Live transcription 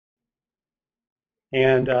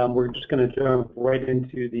and we're just going to jump right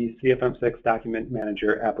into the CFM6 Document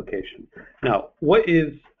Manager application. Now, what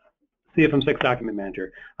is CFM6 Document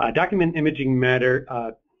Manager? Document Imaging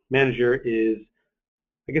Manager is,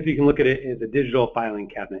 I guess you can look at it as a digital filing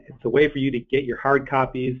cabinet. It's a way for you to get your hard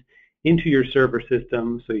copies into your server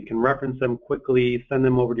system so you can reference them quickly, send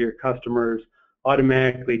them over to your customers,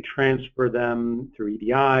 automatically transfer them through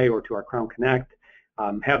EDI or to our Crown Connect,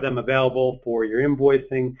 have them available for your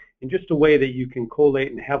invoicing, in just a way that you can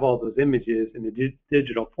collate and have all those images in a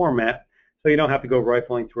digital format so you don't have to go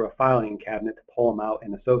rifling through a filing cabinet to pull them out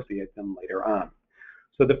and associate them later on.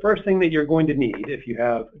 So the first thing that you're going to need if you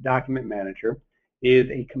have Document Manager is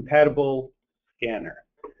a compatible scanner.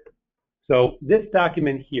 So this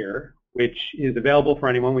document here, which is available for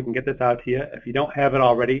anyone, we can get this out to you. If you don't have it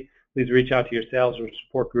already, please reach out to your sales or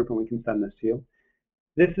support group and we can send this to you.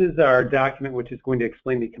 This is our document which is going to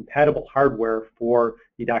explain the compatible hardware for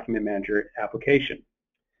the Document Manager application.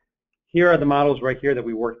 Here are the models right here that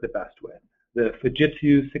we work the best with. The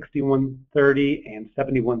Fujitsu 6130 and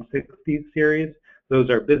 7160 series. Those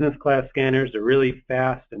are business class scanners. They're really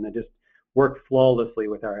fast and they just work flawlessly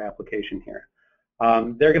with our application here.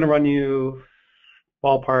 They're going to run you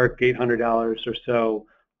ballpark $800 or so.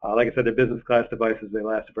 Like I said, they're business class devices. They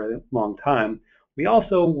last a very long time. We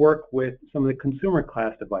also work with some of the consumer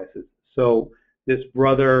class devices. So this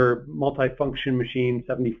Brother multifunction machine,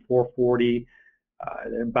 7440,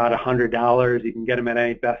 they're about $100. You can get them at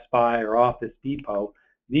any Best Buy or Office Depot.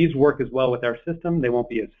 These work as well with our system. They won't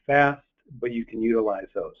be as fast, but you can utilize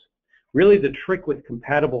those. Really, the trick with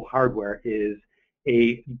compatible hardware is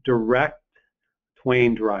a direct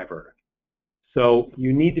Twain driver. So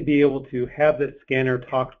you need to be able to have this scanner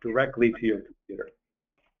talk directly to your computer.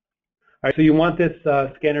 All right, so you want this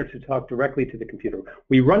scanner to talk directly to the computer.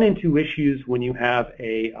 We run into issues when you have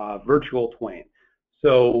a virtual Twain.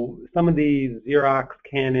 So some of these Xerox,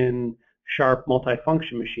 Canon, Sharp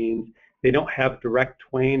multifunction machines, they don't have direct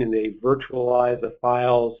Twain and they virtualize the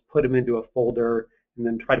files, put them into a folder, and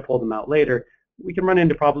then try to pull them out later. We can run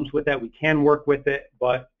into problems with that. We can work with it,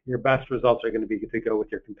 but your best results are going to be to go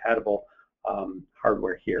with your compatible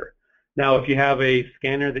hardware here. Now, if you have a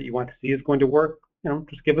scanner that you want to see is going to work,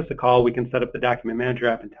 just give us a call. We can set up the Document Manager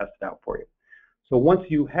app and test it out for you. So once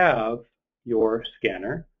you have your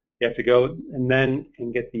scanner, you have to go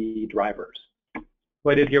and get the drivers.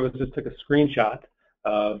 What I did here was just took a screenshot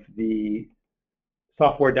of the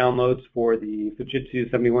software downloads for the Fujitsu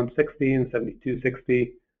 7160 and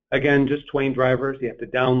 7260. Again, just Twain drivers. You have to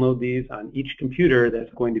download these on each computer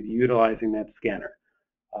that's going to be utilizing that scanner.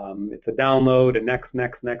 It's a download, a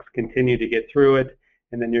next, continue to get through it,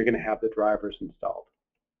 and then you're going to have the drivers installed.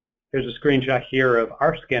 Here's a screenshot here of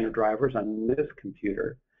our scanner drivers on this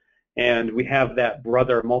computer, and we have that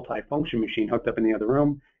Brother multifunction machine hooked up in the other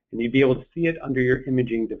room, and you'd be able to see it under your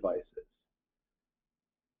imaging devices.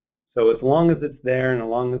 So as long as it's there and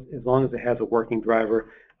as long as it has a working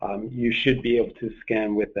driver, you should be able to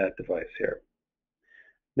scan with that device here.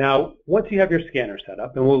 Now, once you have your scanner set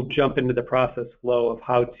up, and we'll jump into the process flow of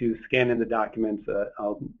how to scan in the documents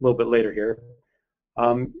a little bit later here,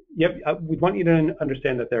 we want you to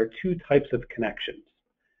understand that there are two types of connections.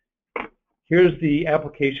 Here's the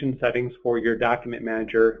application settings for your Document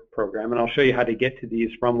Manager program, and I'll show you how to get to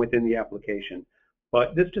these from within the application.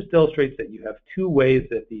 But this just illustrates that you have two ways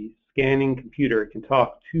that the scanning computer can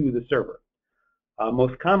talk to the server.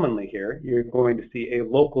 Most commonly here, you're going to see a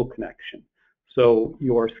local connection. So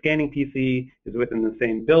your scanning PC is within the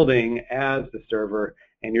same building as the server,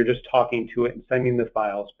 and you're just talking to it and sending the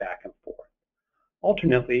files back and forth.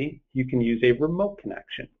 Alternately, you can use a remote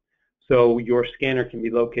connection. So your scanner can be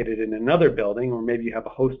located in another building, or maybe you have a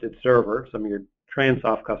hosted server. Some of your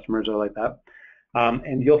Transoft customers are like that.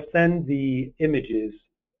 And you'll send the images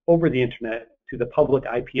over the internet to the public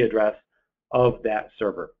IP address of that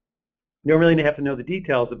server. You don't really have to know the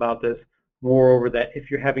details about this. Moreover, that if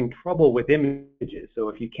you're having trouble with images, so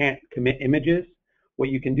if you can't commit images, what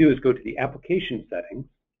you can do is go to the application settings,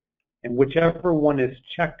 and whichever one is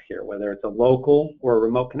checked here, whether it's a local or a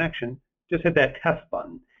remote connection, just hit that test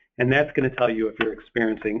button, and that's going to tell you if you're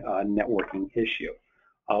experiencing a networking issue.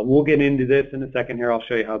 We'll get into this in a second here. I'll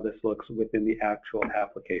show you how this looks within the actual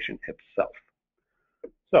application itself.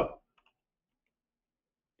 So,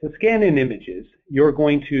 to scan in images, you're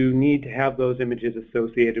going to need to have those images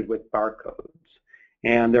associated with barcodes.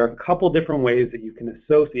 And there are a couple different ways that you can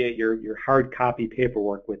associate your hard copy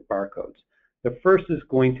paperwork with barcodes. The first is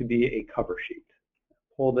going to be a cover sheet.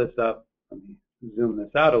 Pull this up. Let me zoom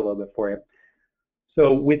this out a little bit for you.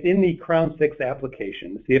 So within the Crown 6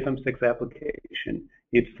 application, the CFM6 application,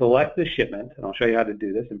 you'd select the shipment, and I'll show you how to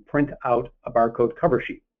do this, and print out a barcode cover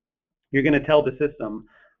sheet. you're going to tell the system,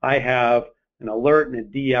 I have an alert and a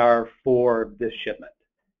DR for this shipment.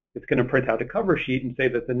 It's going to print out a cover sheet and say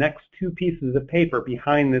that the next two pieces of paper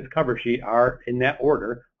behind this cover sheet are in that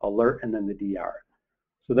order, alert and then the DR.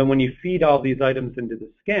 So then when you feed all these items into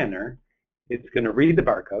the scanner, it's going to read the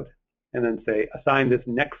barcode and then say, assign this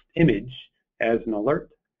next image as an alert,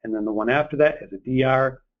 and then the one after that as a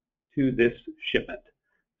DR to this shipment.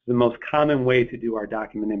 It's the most common way to do our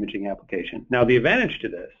document imaging application. Now, the advantage to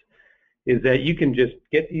this is that you can just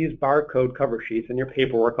get these barcode cover sheets and your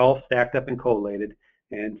paperwork all stacked up and collated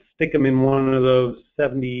and stick them in one of those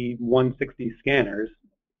 7160 scanners,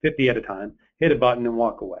 50 at a time, hit a button and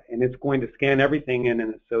walk away. And it's going to scan everything in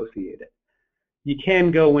and associate it. You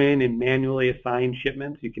can go in and manually assign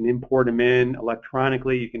shipments. You can import them in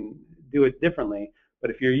electronically. You can do it differently.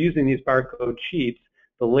 But if you're using these barcode sheets,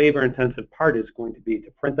 the labor-intensive part is going to be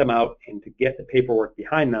to print them out and to get the paperwork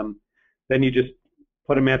behind them. Then you just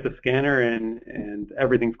put them at the scanner and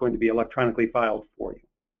everything's going to be electronically filed for you.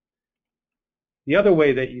 The other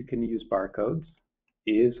way that you can use barcodes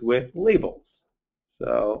is with labels.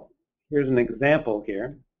 So here's an example here.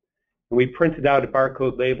 And we printed out a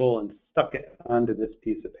barcode label and stuck it onto this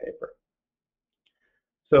piece of paper.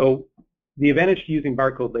 So the advantage to using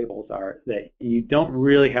barcode labels are that you don't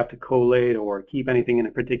really have to collate or keep anything in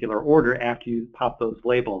a particular order after you pop those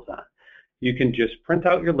labels on. You can just print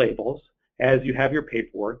out your labels as you have your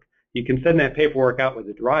paperwork. You can send that paperwork out with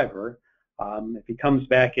the driver. If he comes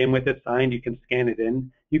back in with it signed, you can scan it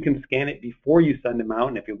in. You can scan it before you send him out,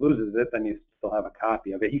 and if he loses it, then you still have a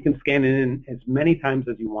copy of it. You can scan it in as many times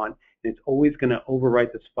as you want, and it's always going to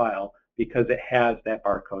overwrite this file because it has that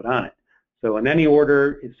barcode on it. So in any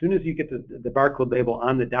order, as soon as you get the barcode label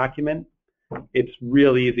on the document, it's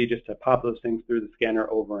really easy just to pop those things through the scanner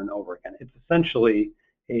over and over again. It's essentially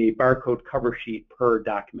a barcode cover sheet per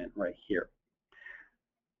document right here.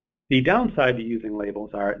 The downside to using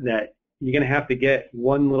labels are that you're going to have to get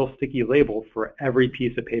one little sticky label for every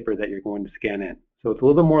piece of paper that you're going to scan in. So it's a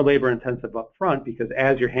little bit more labor intensive up front because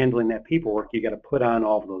as you're handling that paperwork, you got to put on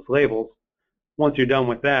all of those labels. Once you're done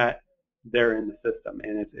with that, they're in the system,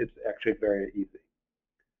 and it's actually very easy.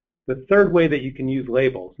 The third way that you can use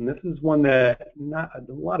labels, and this is one that not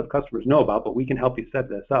a lot of customers know about, but we can help you set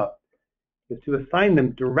this up, is to assign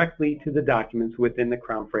them directly to the documents within the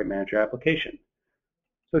Crown Freight Manager application.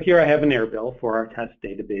 So here I have an air bill for our test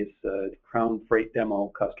database Crown Freight demo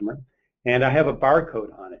customer, and I have a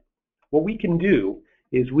barcode on it. What we can do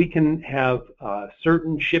is we can have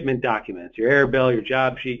certain shipment documents, your air bill, your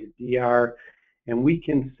job sheet, your DR, and we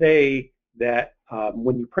can say that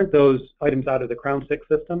when you print those items out of the Crown 6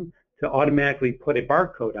 system, to automatically put a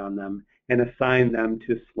barcode on them and assign them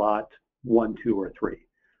to slot 1, 2, or 3.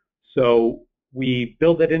 So we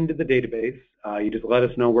build that into the database. You just let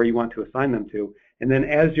us know where you want to assign them to. And then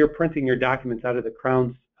as you're printing your documents out of the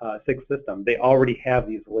Crown 6 system, they already have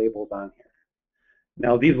these labels on here.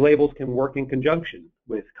 Now, these labels can work in conjunction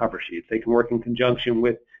with cover sheets. They can work in conjunction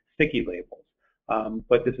with sticky labels.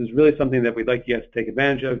 But this is really something that we'd like you guys to take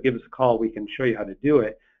advantage of. Give us a call. We can show you how to do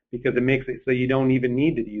it because it makes it so you don't even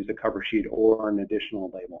need to use a cover sheet or an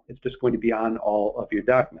additional label. It's just going to be on all of your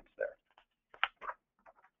documents there.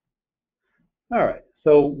 All right.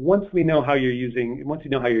 So once you know how you're using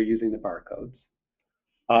the barcodes,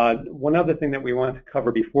 one other thing that we want to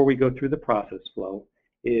cover before we go through the process flow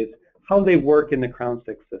is how they work in the Crown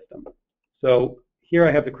 6 system. So here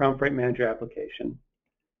I have the Crown Freight Manager application.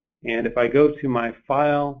 And if I go to my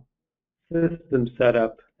File, System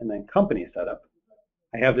Setup, and then Company Setup,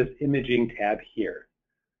 I have this Imaging tab here.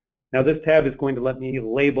 Now this tab is going to let me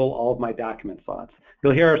label all of my document slots.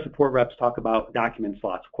 You'll hear our support reps talk about document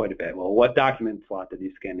slots quite a bit. Well, what document slot did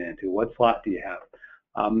you scan into? What slot do you have?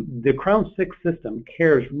 The Crown 6 system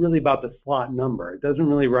cares really about the slot number. It doesn't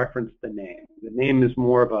really reference the name. The name is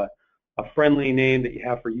more of a friendly name that you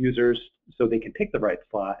have for users so they can pick the right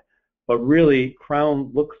slot. But really,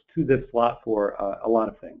 Crown looks to this slot for a lot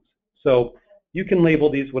of things. So you can label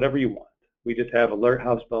these whatever you want. We just have Alert,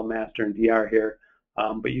 House Bill, Master, and DR here,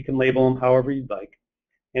 but you can label them however you'd like.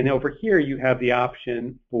 And over here, you have the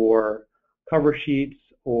option for cover sheets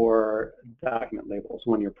or document labels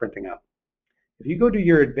when you're printing out. If you go to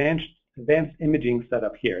your advanced imaging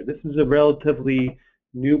setup here, this is a relatively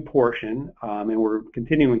new portion, and we're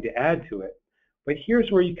continuing to add to it. But here's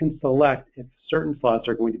where you can select if certain slots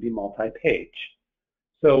are going to be multi-page.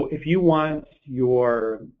 So if you want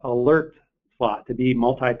your alert slot to be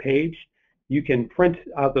multi-page, you can print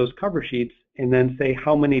out those cover sheets and then say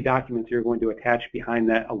how many documents you're going to attach behind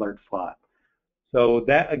that alert slot. So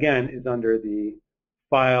that, again, is under the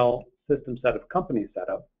File, System Setup, Company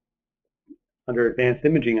Setup, under Advanced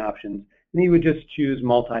Imaging Options, and you would just choose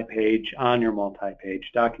multi-page on your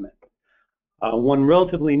multi-page document. One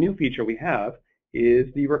relatively new feature we have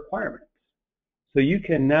is the requirements. So you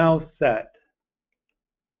can now set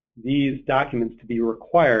these documents to be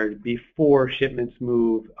required before shipments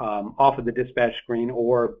move off of the dispatch screen,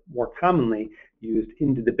 or more commonly used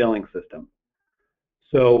into the billing system.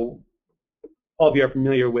 So all of you are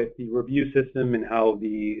familiar with the review system and how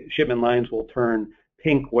the shipment lines will turn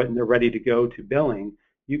pink when they're ready to go to billing.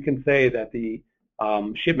 You can say that the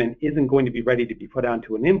shipment isn't going to be ready to be put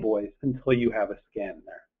onto an invoice until you have a scan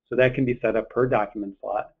there. So that can be set up per document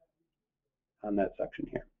slot on that section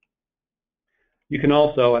here. You can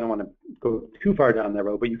also, I don't want to go too far down that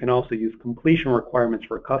road, but you can also use completion requirements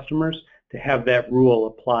for customers to have that rule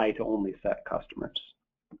apply to only set customers.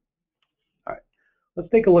 All right,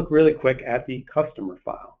 let's take a look really quick at the customer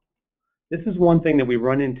file. This is one thing that we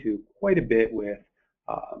run into quite a bit with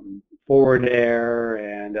Forward Air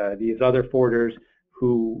and these other forwarders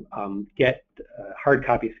who get hard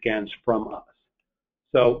copy scans from us.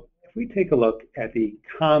 So if we take a look at the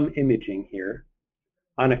COM imaging here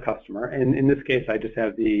on a customer, and in this case I just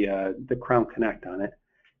have the Crown Connect on it,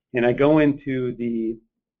 and I go into the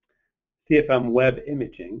CFM web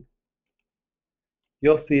imaging,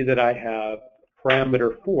 you'll see that I have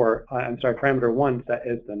parameter 1 set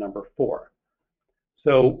as the number 4.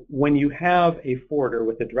 So when you have a forwarder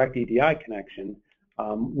with a direct EDI connection,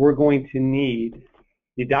 we're going to need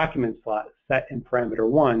the document slot set in parameter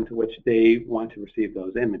 1 to which they want to receive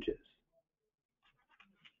those images.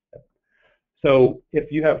 So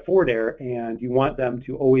if you have Forward Air and you want them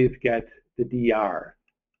to always get the DR,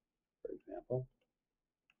 for example,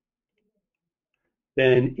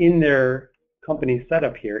 then in their company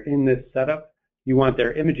setup here, in this setup, you want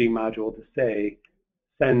their imaging module to say,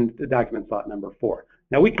 send the document slot number 4.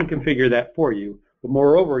 Now we can configure that for you, but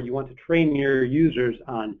moreover, you want to train your users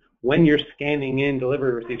on when you're scanning in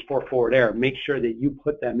delivery receipts for Forward Air, make sure that you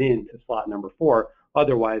put them into slot number 4,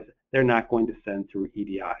 otherwise they're not going to send through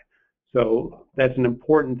EDI. So that's an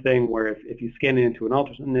important thing where if you scan it into an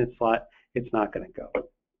alternate slot, it's not going to go.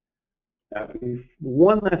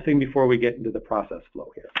 One last thing before we get into the process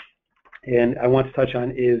flow here, and I want to touch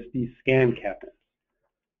on is the scan cabinet.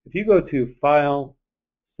 If you go to File,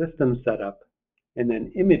 System Setup, and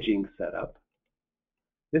then Imaging Setup,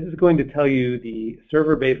 this is going to tell you the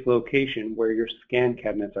server-based location where your scan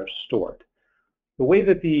cabinets are stored. The way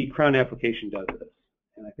that the Crown application does this,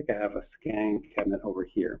 and I think I have a scan cabinet over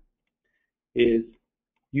here, is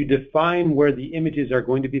you define where the images are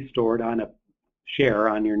going to be stored on a share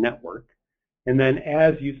on your network, and then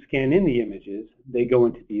as you scan in the images, they go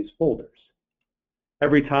into these folders.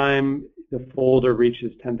 Every time the folder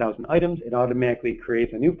reaches 10,000 items, it automatically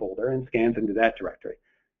creates a new folder and scans into that directory.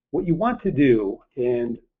 What you want to do,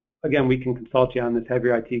 and again, we can consult you on this, have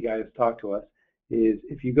your IT guys talk to us, is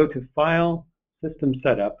if you go to File, System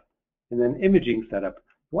Setup, and then Imaging Setup,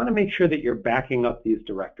 you want to make sure that you're backing up these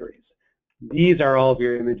directories. These are all of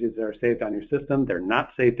your images that are saved on your system. They're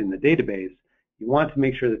not saved in the database. You want to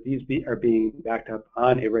make sure that these are being backed up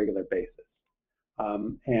on a regular basis.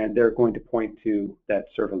 And they're going to point to that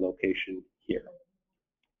server location here.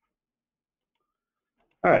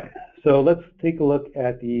 All right, so let's take a look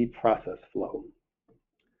at the process flow.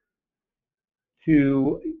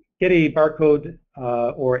 To get a barcode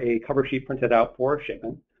or a cover sheet printed out for a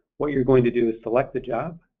shipment, what you're going to do is select the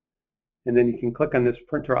job, and then you can click on this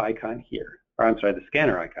printer icon here, or I'm sorry, the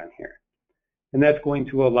scanner icon here. And that's going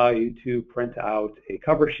to allow you to print out a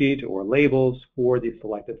cover sheet or labels for the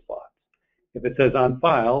selected slots. If it says on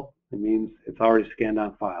file, it means it's already scanned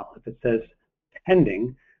on file. If it says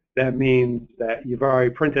pending, that means that you've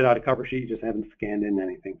already printed out a cover sheet, you just haven't scanned in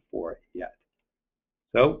anything for it yet.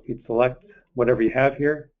 So you select whatever you have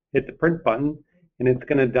here, hit the print button, and it's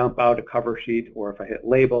going to dump out a cover sheet, or if I hit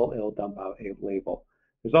label, it'll dump out a label.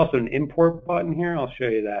 There's also an import button here. I'll show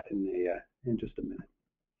you that in just a minute.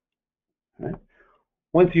 All right.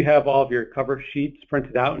 Once you have all of your cover sheets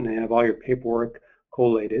printed out and you have all your paperwork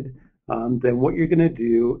collated, then what you're going to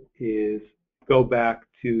do is go back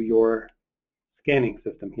to your scanning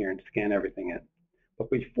system here and scan everything in. But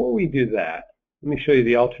before we do that, let me show you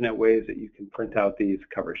the alternate ways that you can print out these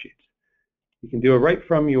cover sheets. You can do it right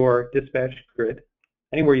from your dispatch grid,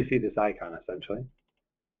 anywhere you see this icon essentially.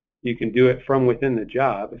 You can do it from within the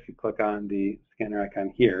job if you click on the scanner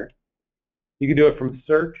icon here. You can do it from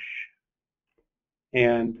search,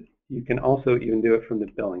 and you can also even do it from the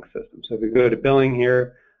billing system. So if you go to billing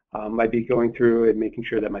here, I'd be going through and making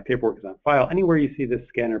sure that my paperwork is on file. Anywhere you see this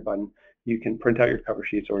scanner button, you can print out your cover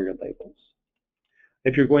sheets or your labels.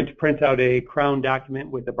 If you're going to print out a Crown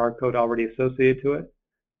document with a barcode already associated to it,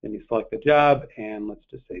 Then you select the job, and let's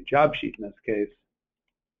just say job sheet in this case.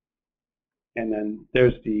 And then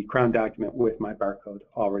there's the Crown document with my barcode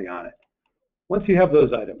already on it. Once you have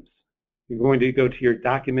those items, you're going to go to your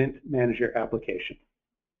Document Manager application.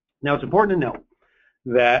 Now, it's important to note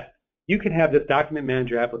that you can have this Document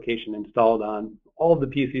Manager application installed on all of the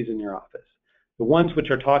PCs in your office. The ones which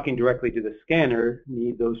are talking directly to the scanner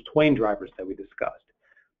need those Twain drivers that we discussed.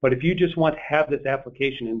 But if you just want to have this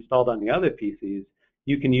application installed on the other PCs,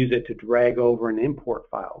 you can use it to drag over and import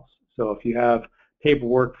files. So if you have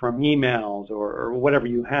paperwork from emails or whatever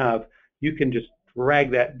you have, you can just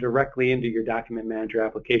drag that directly into your Document Manager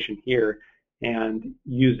application here and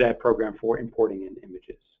use that program for importing in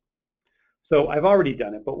images. So I've already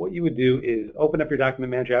done it, but what you would do is open up your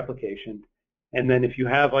Document Manager application, and then if you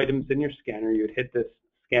have items in your scanner, you would hit this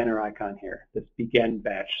scanner icon here, this Begin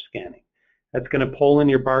Batch Scanning. That's going to pull in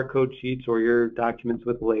your barcode sheets or your documents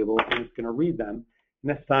with labels, and it's going to read them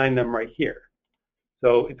and assign them right here.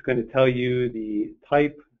 So it's going to tell you the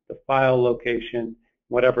type, the file location,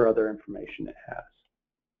 whatever other information it has.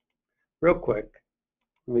 Real quick,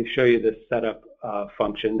 let me show you this setup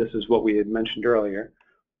function. This is what we had mentioned earlier,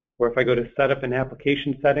 where if I go to Setup and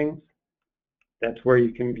Application Settings, that's where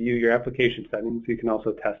you can view your application settings. You can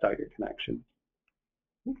also test out your connection.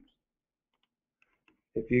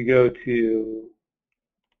 If you go to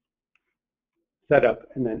Setup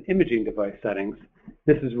and then Imaging Device Settings,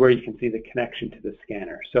 this is where you can see the connection to the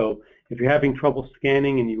scanner. So if you're having trouble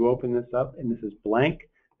scanning and you open this up and this is blank,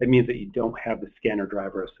 that means that you don't have the scanner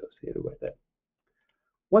driver associated with it.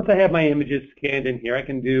 Once I have my images scanned in here, I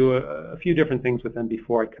can do a few different things with them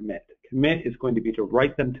before I commit. Commit is going to be to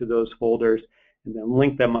write them to those folders and then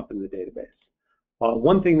link them up in the database.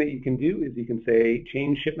 One thing that you can do is you can say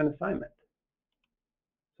change shipment assignment.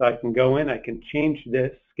 So I can go in, I can change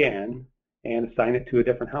this scan and assign it to a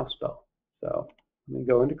different house bill. So let me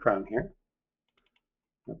go into Crown here.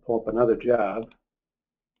 I'll pull up another job,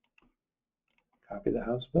 copy the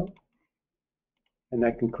house bill, and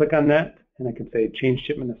I can click on that and I can say change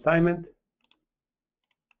shipment assignment,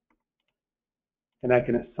 and I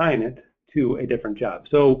can assign it to a different job.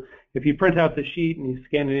 So if you print out the sheet and you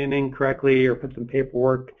scan it in incorrectly or put some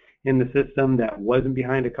paperwork in the system that wasn't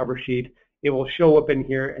behind a cover sheet, it will show up in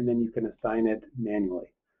here and then you can assign it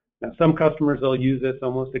manually. Now some customers, they'll use this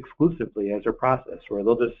almost exclusively as their process, where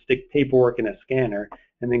they'll just stick paperwork in a scanner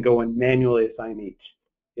and then go and manually assign each.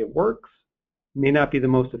 It works, may not be the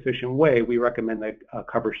most efficient way. We recommend the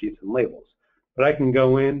cover sheets and labels. But I can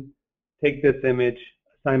go in, take this image,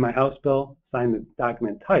 assign my house bill, assign the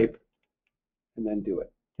document type, and then do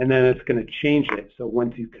it. And then it's going to change it. So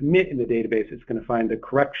once you commit in the database, it's going to find the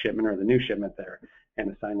correct shipment or the new shipment there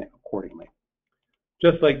and assign it accordingly.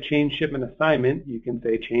 Just like change shipment assignment, you can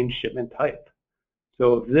say change shipment type.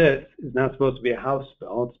 So if this is not supposed to be a house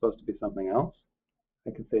bill, it's supposed to be something else,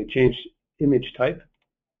 I can say change image type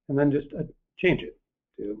and then just change it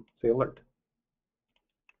to say alert.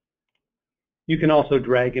 You can also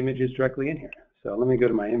drag images directly in here. So let me go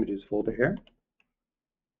to my images folder here.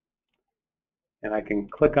 And I can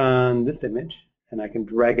click on this image and I can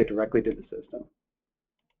drag it directly to the system.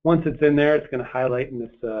 Once it's in there, it's going to highlight in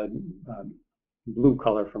this blue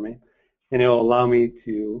color for me, and it will allow me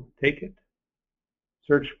to take it,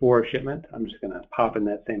 search for a shipment. I'm just going to pop in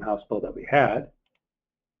that same house bill that we had.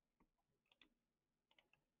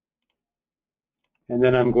 And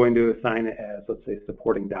then I'm going to assign it as, let's say,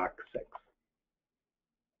 supporting doc 6.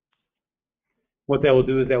 What that will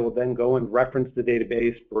do is that will then go and reference the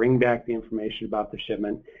database, bring back the information about the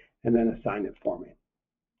shipment, and then assign it for me.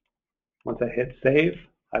 Once I hit save,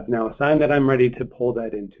 I've now assigned that. I'm ready to pull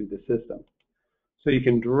that into the system. So you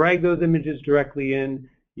can drag those images directly in,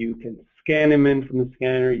 you can scan them in from the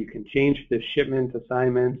scanner, you can change the shipment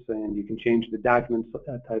assignments, and you can change the document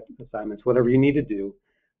type assignments, whatever you need to do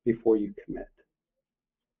before you commit.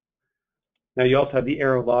 Now you also have the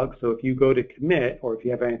error log, so if you go to commit, or if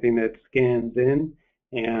you have anything that scans in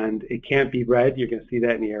and it can't be read, you're going to see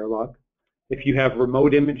that in the error log. If you have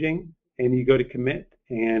remote imaging and you go to commit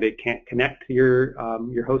and it can't connect to your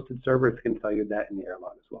hosted server, it's going to tell you that in the error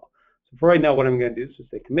log as well. So for right now, what I'm going to do is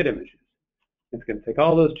just say commit images. It's going to take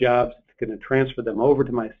all those jobs, it's going to transfer them over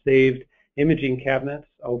to my saved imaging cabinets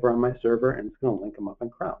over on my server, and it's going to link them up in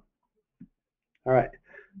Crown. All right.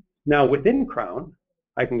 Now within Crown,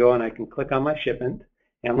 I can go and I can click on my shipment,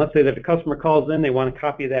 and let's say that the customer calls in, they want a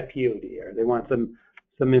copy of that POD, or they want some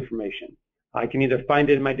information. I can either find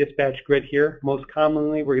it in my dispatch grid here. Most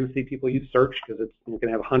commonly, we're going to see people use search because you're going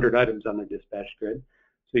to have 100 items on the dispatch grid.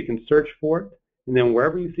 So you can search for it, and then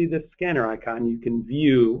wherever you see this scanner icon, you can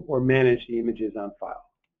view or manage the images on file.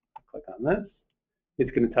 Click on this.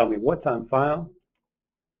 It's going to tell me what's on file.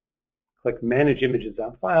 click Manage Images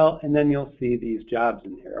on File, and then you'll see these jobs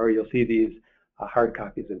in here, or you'll see these hard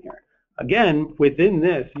copies in here. Again, within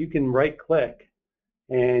this, you can right-click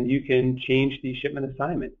and you can change the shipment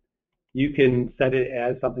assignment. You can set it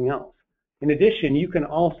as something else. In addition, you can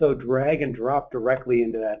also drag and drop directly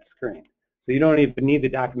into that screen. So you don't even need the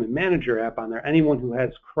Document Manager app on there. Anyone who has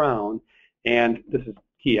Crown, and this is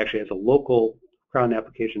key, actually has a local Crown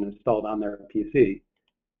application installed on their PC,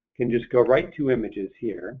 can just go right to Images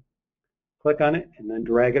here, click on it, and then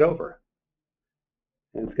drag it over.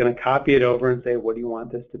 And it's going to copy it over and say, what do you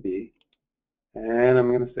want this to be? And I'm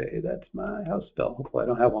going to say, that's my house bill. Hopefully I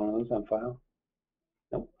don't have one of those on file.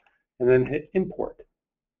 Nope. And then hit Import.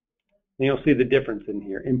 And you'll see the difference in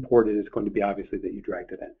here. Imported is going to be obviously that you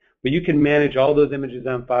dragged it in. But you can manage all those images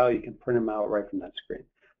on file. You can print them out right from that screen.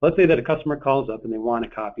 Let's say that a customer calls up and they want a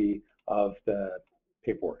copy of the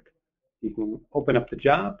paperwork. You can open up the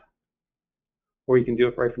job, or you can do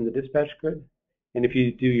it right from the dispatch grid. And if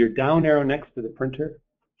you do your down arrow next to the printer,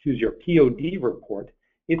 choose your POD report,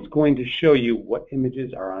 it's going to show you what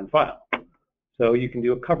images are on file. So you can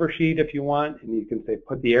do a cover sheet if you want, and you can say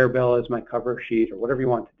put the air bill as my cover sheet or whatever you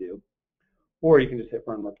want to do. Or you can just hit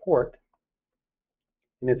Run Report,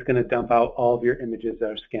 and it's going to dump out all of your images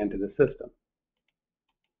that are scanned to the system.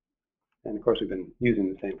 And of course, we've been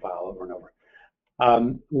using the same file over and over.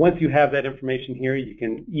 Once you have that information here, you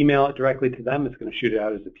can email it directly to them. It's going to shoot it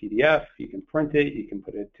out as a PDF. You can print it. You can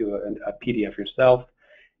put it to a PDF yourself,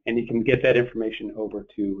 and you can get that information over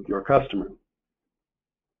to your customer.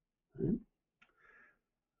 All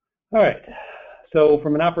right. So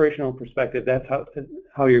from an operational perspective, that's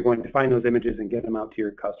how you're going to find those images and get them out to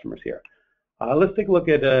your customers here. Let's take a look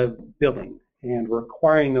at billing and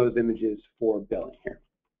requiring those images for billing here.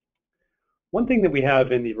 One thing that we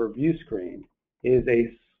have in the review screen is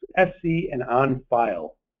a SC and on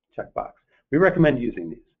file checkbox. We recommend using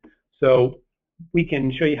these. So we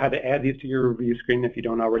can show you how to add these to your review screen if you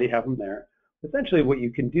don't already have them there. Essentially what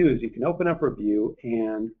you can do is you can open up review,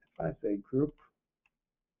 and if I say group,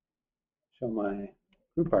 show my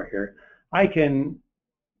group bar here, I can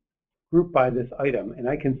group by this item and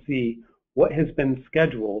I can see what has been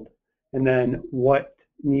scheduled and then what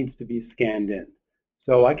needs to be scanned in.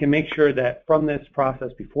 So I can make sure that from this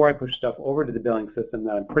process, before I push stuff over to the billing system,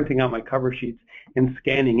 that I'm printing out my cover sheets and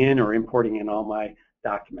scanning in or importing in all my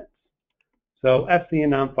documents. So SC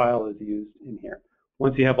and on file is used in here.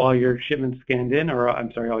 Once you have all your shipments scanned in, or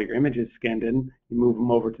I'm sorry, all your images scanned in, you move them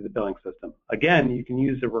over to the billing system. Again, you can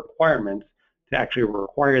use the requirements to actually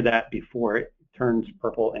require that before it turns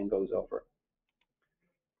purple and goes over.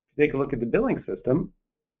 If you take a look at the billing system,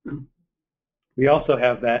 we also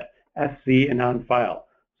have that SC and on file.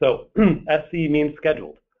 So SC means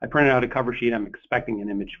scheduled. I printed out a cover sheet. I'm expecting an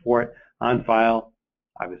image for it. On file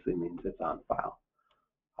obviously means it's on file.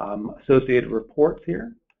 Associated reports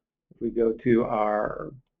here. If we go to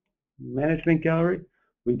our management gallery,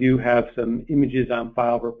 we do have some images on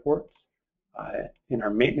file reports. In our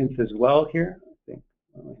maintenance as well here, I think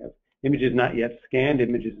we have images not yet scanned,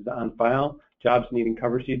 images on file, jobs needing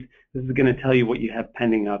cover sheets. This is going to tell you what you have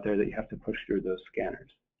pending out there that you have to push through those scanners.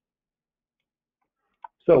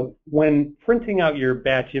 So when printing out your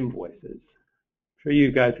batch invoices, I'm sure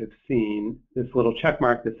you guys have seen this little check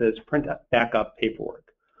mark that says print backup paperwork.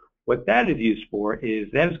 What that is used for is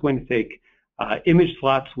that is going to take image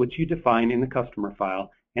slots which you define in the customer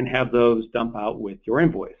file and have those dump out with your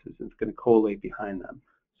invoices. It's going to collate behind them.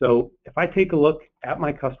 So if I take a look at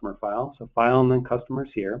my customer file, so file and then customers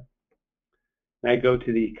here, and I go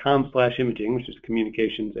to the com/imaging, which is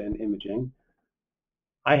communications and imaging,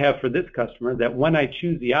 I have for this customer that when I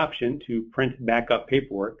choose the option to print backup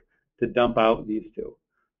paperwork to dump out these two.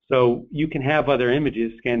 So you can have other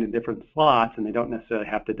images scanned in different slots and they don't necessarily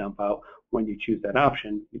have to dump out when you choose that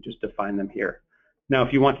option. You just define them here. Now,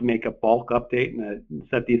 if you want to make a bulk update and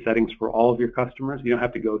set these settings for all of your customers, you don't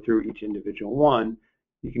have to go through each individual one.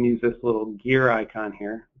 You can use this little gear icon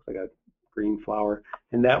here, looks like a green flower,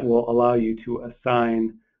 and that will allow you to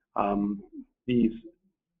assign these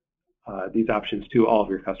options to all of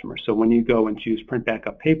your customers. So when you go and choose print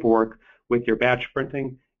backup paperwork with your batch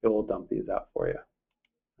printing, it will dump these out for you.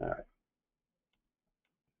 All right.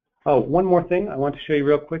 Oh, one more thing I want to show you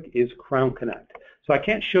real quick is Crown Connect. So I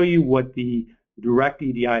can't show you what the direct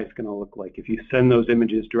EDI is going to look like. If you send those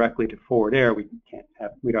images directly to Forward Air, we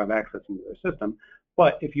don't have access into their system.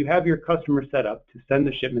 But if you have your customer set up to send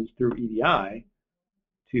the shipments through EDI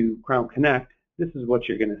to Crown Connect, this is what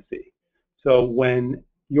you're going to see. So when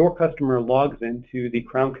your customer logs into the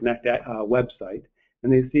Crown Connect website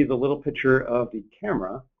and they see the little picture of the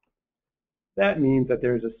camera, that means that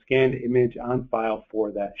there's a scanned image on file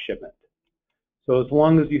for that shipment. So as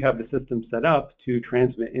long as you have the system set up to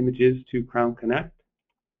transmit images to Crown Connect,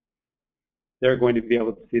 they're going to be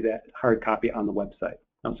able to see that hard copy on the website.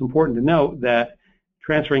 Now it's important to note that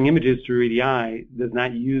transferring images through EDI does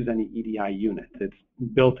not use any EDI unit. It's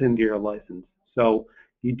built into your license. So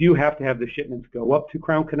you do have to have the shipments go up to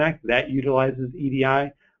Crown Connect. That utilizes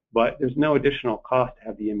EDI, but there's no additional cost to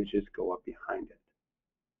have the images go up behind it.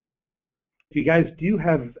 If you guys do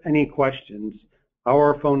have any questions,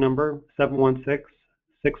 our phone number,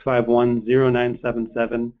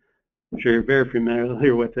 716-651-0977. I'm sure you're very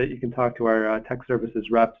familiar with it. You can talk to our tech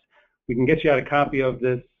services reps. We can get you out a copy of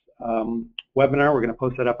this webinar. We're going to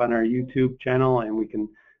post it up on our YouTube channel, and we can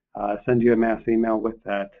send you a mass email with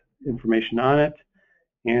that information on it.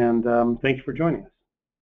 And thank you for joining us.